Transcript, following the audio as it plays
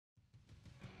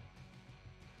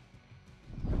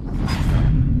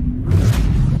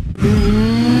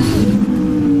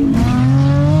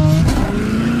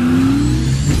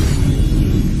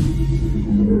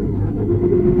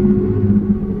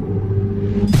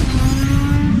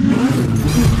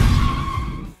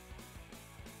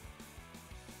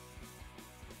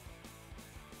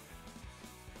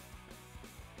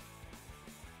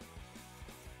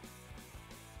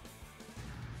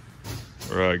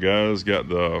guys, got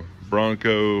the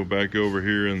Bronco back over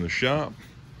here in the shop,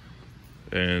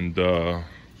 and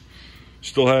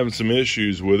still having some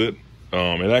issues with it.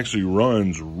 It actually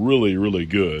runs really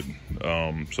good.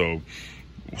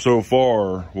 So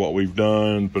far what we've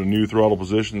done, put a new throttle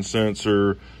position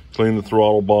sensor, clean the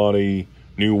throttle body,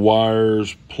 new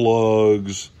wires,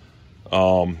 plugs.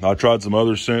 I tried some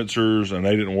other sensors and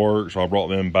they didn't work, so I brought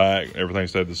them back. Everything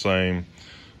stayed the same.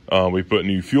 We put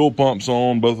new fuel pumps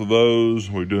on both of those.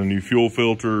 We did a new fuel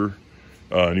filter,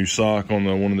 a new sock on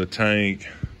the one in the tank.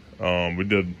 We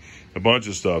did a bunch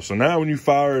of stuff. So now when you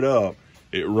fire it up,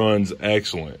 it runs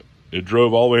excellent. It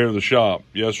drove all the way here to the shop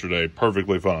yesterday,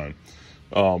 perfectly fine.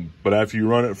 But after you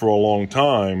run it for a long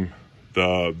time,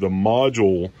 the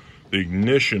module, the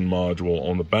ignition module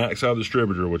on the back side of the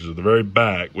distributor, which is the very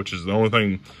back, which is the only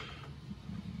thing,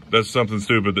 that's something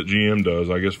stupid that GM does.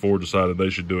 I guess Ford decided they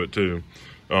should do it too.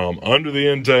 Under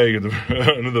the intake,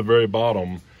 under the very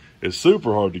bottom, is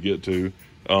super hard to get to.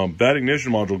 That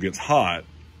ignition module gets hot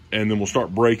and then will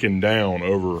start breaking down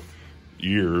over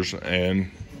years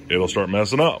and it'll start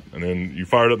messing up. And then you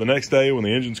fire it up the next day when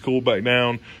the engine's cooled back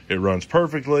down, it runs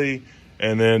perfectly.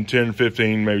 And then 10,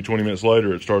 15, maybe 20 minutes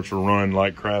later, it starts to run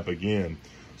like crap again.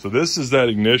 So this is that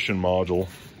ignition module.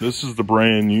 This is the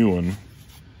brand new one.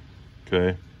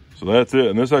 Okay, so that's it.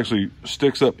 And this actually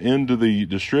sticks up into the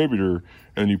distributor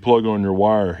and you plug on your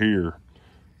wire here.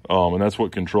 And that's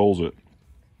what controls it.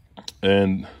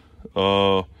 And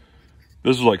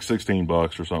this is like 16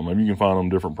 bucks or something. Maybe you can find them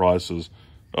different prices.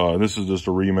 This is just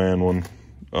a reman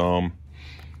one.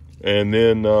 And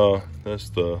then that's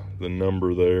the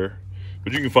number there.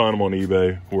 But you can find them on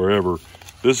eBay, wherever.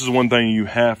 This is one thing you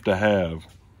have to have.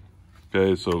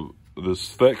 Okay, so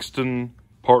this Thexton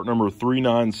part number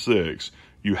 396,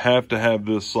 you have to have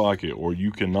this socket or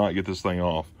you cannot get this thing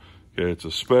off. Okay, it's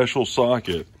a special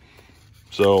socket.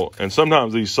 So, and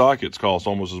sometimes these sockets cost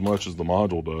almost as much as the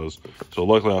module does. So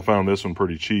luckily I found this one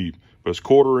pretty cheap. But it's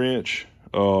 1/4 inch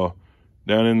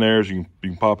down in there. So you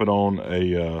can pop it on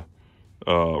a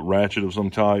ratchet of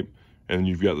some type. And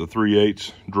you've got the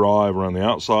 3/8 drive around the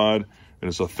outside. And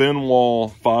it's a thin wall,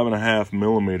 5.5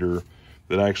 millimeter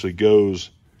that actually goes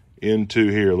into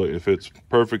here. Look, it fits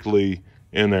perfectly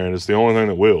in there. And it's the only thing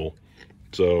that will.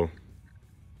 So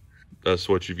that's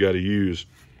what you've got to use.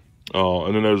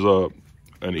 And then there's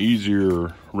an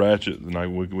easier ratchet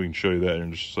than we can show you that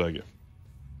in just a second.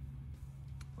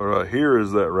 All right, here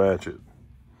is that ratchet.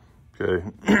 Okay,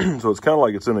 so it's kind of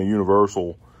like it's in a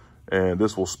universal, and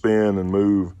this will spin and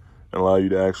move and allow you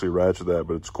to actually ratchet that,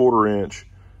 but it's 1/4 inch,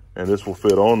 and this will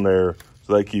fit on there,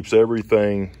 so that keeps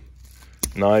everything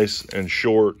nice and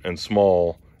short and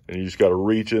small, and you just got to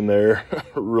reach in there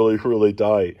really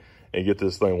tight and get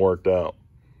this thing worked out.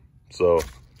 So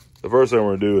the first thing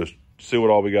we're gonna do is see what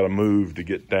all we got to move to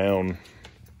get down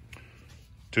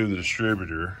to the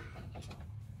distributor.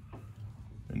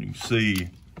 And you can see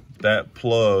that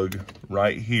plug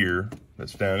right here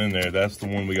that's down in there, that's the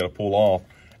one we got to pull off,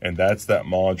 and that's that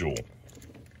module.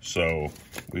 So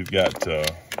we've got to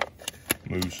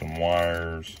move some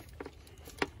wires,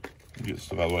 get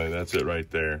stuff out of the way. That's it right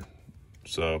there.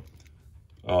 So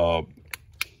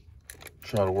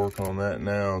try to work on that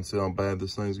now and see how bad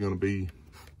this thing's going to be.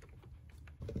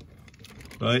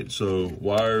 Right, so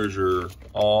wires are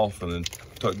off and then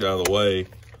tucked out of the way.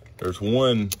 There's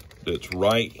one that's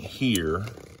right here.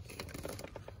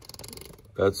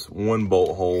 That's one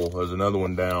bolt hole. There's another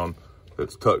one down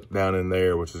that's tucked down in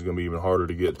there, which is gonna be even harder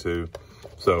to get to.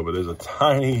 So, but there's a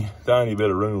tiny bit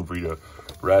of room for you to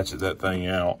ratchet that thing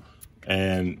out.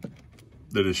 And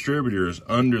the distributor is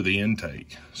under the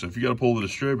intake. So if you gotta pull the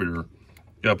distributor, you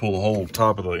gotta pull the whole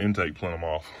top of the intake plenum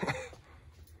off.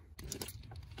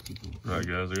 Right,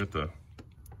 guys, I got the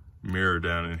mirror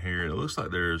down in here. It looks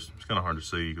like it's kind of hard to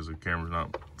see because the camera's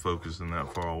not focusing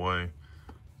that far away,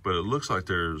 but it looks like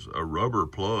there's a rubber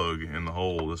plug in the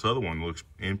hole. This other one looks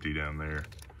empty down there,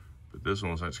 but this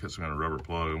one looks like it's got some kind of rubber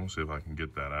plug. I'm gonna see if I can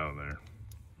get that out of there.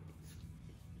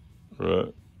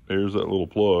 Right, here's that little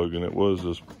plug, and it was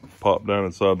just popped down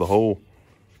inside the hole.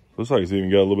 Looks like it's even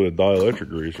got a little bit of dielectric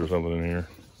grease or something in here,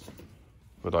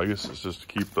 but I guess it's just to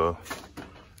keep the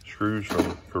screws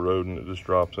from corroding. It just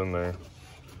drops in there,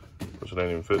 which it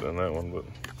ain't even fitting in that one. But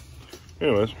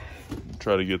anyways,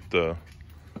 try to get the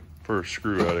first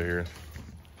screw out of here.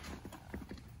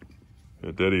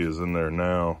 Yeah, Daddy is in there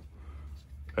now,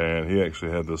 and he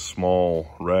actually had this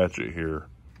small ratchet here,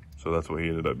 so that's what he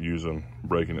ended up using,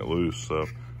 breaking it loose. So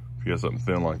if you got something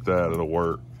thin like that, it'll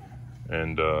work.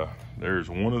 And there's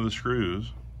one of the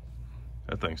screws.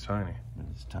 That thing's tiny.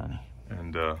 It's tiny.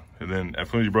 And then as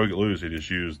soon as you broke it loose, he just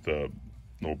used the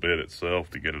little bit itself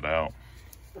to get it out.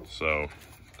 So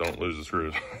don't lose the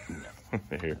screws.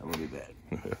 Here. That would be bad.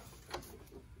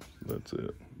 That's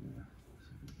it.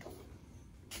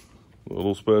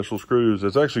 Little special screws.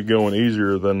 It's actually going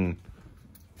easier than,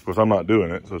 of course I'm not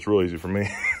doing it, so it's real easy for me.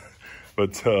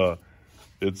 But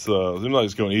it seems like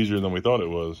it's going easier than we thought it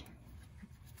was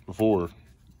before.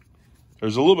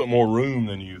 There's a little bit more room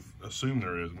than you assume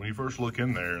there is. When you first look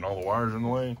in there and all the wires are in the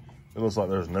way, it looks like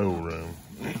there's no room.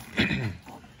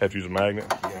 Have to use a magnet?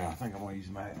 Yeah, I think I'm gonna use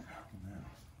a magnet.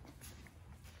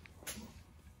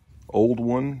 Old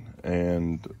one,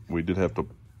 and we did have to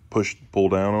pull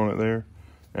down on it there,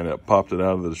 and it popped it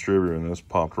out of the distributor, and this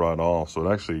popped right off. So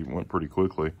it actually went pretty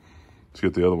quickly. Let's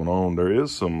get the other one on. There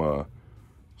is some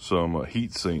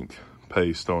heat sink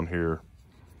paste on here,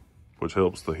 which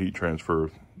helps the heat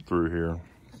transfer through here.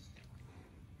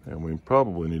 And we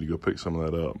probably need to go pick some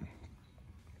of that up.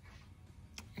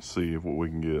 See what we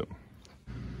can get.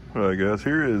 All right, guys,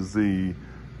 here is the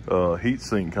heat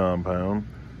sink compound,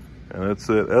 and it's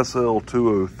at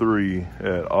SL203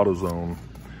 at AutoZone.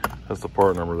 That's the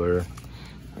part number there.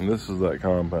 And this is that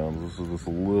compound. This is just a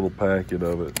little packet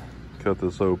of it. Cut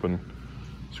this open,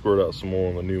 squirt out some more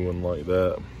on the new one like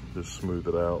that. Just smooth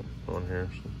it out on here.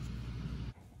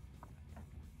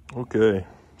 Okay,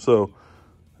 so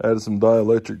added some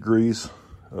dielectric grease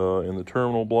in the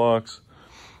terminal blocks.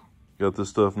 Got this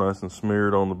stuff nice and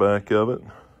smeared on the back of it.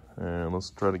 And let's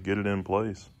try to get it in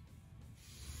place.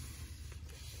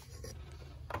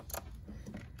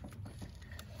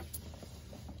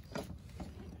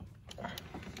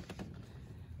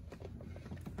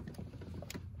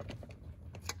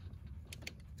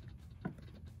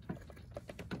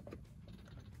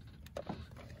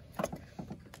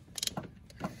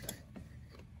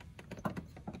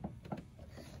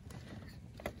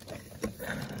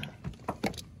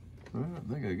 Well,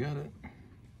 I think I got it.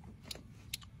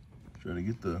 Try to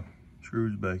get the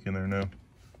screws back in there now.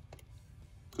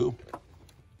 Cool.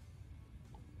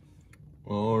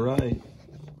 All right,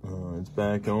 it's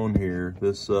back on here.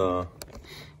 This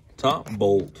top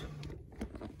bolt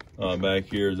back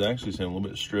here is actually a little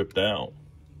bit stripped out.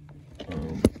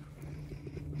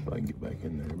 If I can get back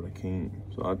in there, but I can't.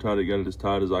 So I tried to get it as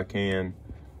tight as I can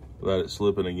without it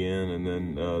slipping again, and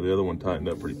then the other one tightened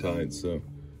up pretty tight, so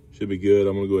should be good.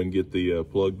 I'm gonna go ahead and get the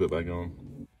plug bit back on.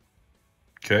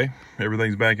 Okay,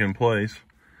 everything's back in place.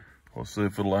 Let's see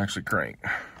if it'll actually crank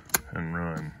and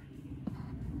run.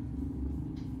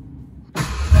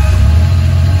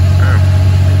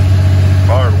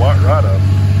 Fired right up.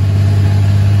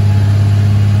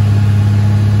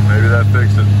 Maybe that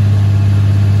fixed it.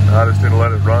 I just need to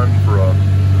let it run for a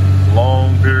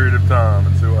long period of time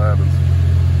and see what happens.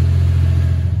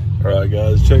 All right,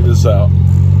 guys, check this out.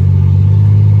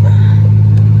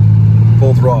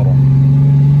 Full throttle.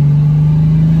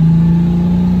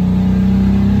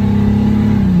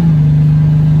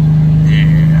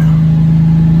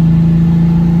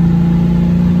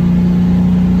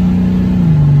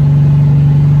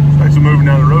 Moving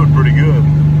down the road pretty good.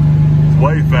 It's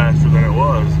way faster than it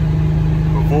was.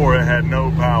 Before, it had no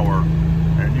power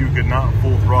and you could not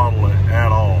full throttle it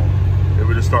at all. It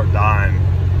would just start dying.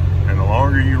 And the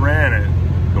longer you ran it,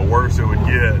 the worse it would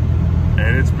get.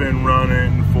 And it's been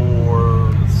running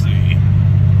for, let's see,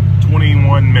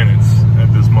 21 minutes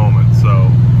at this moment.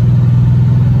 So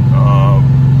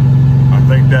I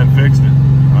think that fixed it.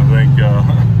 I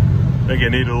think it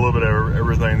needed a little bit of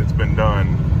everything that's been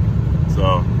done.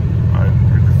 So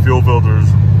the fuel filters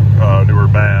were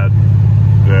bad.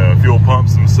 The fuel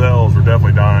pumps themselves were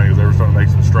definitely dying because they were starting to make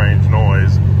some strange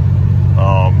noise.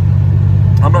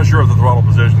 I'm not sure if the throttle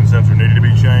position sensor needed to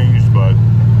be changed, but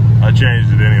I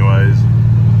changed it anyways.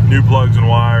 New plugs and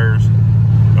wires.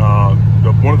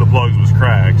 One of the plugs was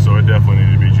cracked, so it definitely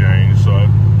needed to be changed. So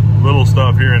little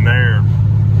stuff here and there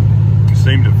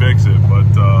seemed to fix it, but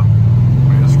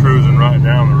it's cruising right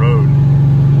down the road.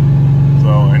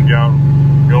 So, and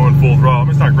going full throttle.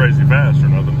 It's not crazy fast or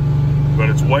nothing, but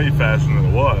it's way faster than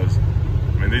it was.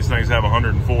 I mean, these things have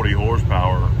 140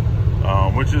 horsepower,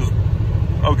 which is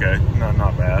okay,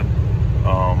 not bad.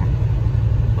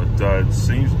 But it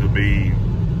seems to be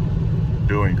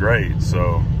doing great.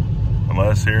 So,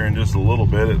 unless here in just a little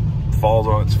bit it falls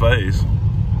on its face,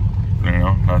 you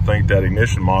know, I think that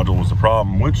ignition module was the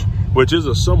problem, which is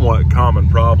a somewhat common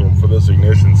problem for this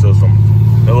ignition system.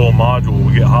 That little module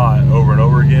will get hot over and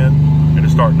over again and it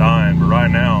start dying. But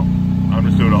right now, I'm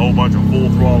just doing a whole bunch of full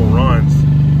throttle runs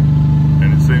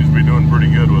and it seems to be doing pretty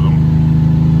good with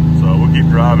them. So we'll keep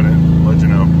driving it, let you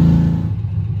know.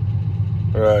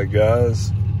 All right,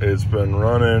 guys, it's been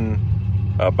running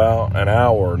about an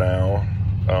hour now.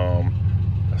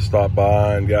 I stopped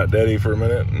by and got Daddy for a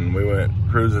minute and we went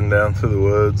cruising down through the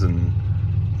woods and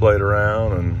played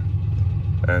around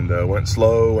and went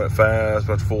slow, went fast,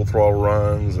 went full throttle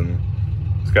runs, and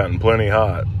it's gotten plenty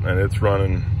hot, and it's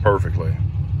running perfectly.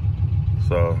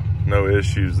 So no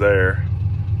issues there.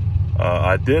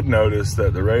 I did notice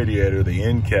that the radiator, the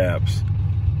end caps,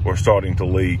 were starting to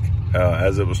leak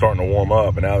as it was starting to warm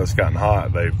up, and now that it's gotten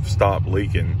hot, they've stopped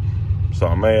leaking. So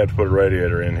I may have to put a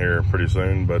radiator in here pretty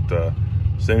soon, but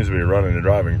seems to be running and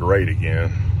driving great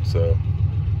again. So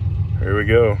here we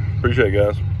go. Appreciate it,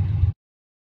 guys.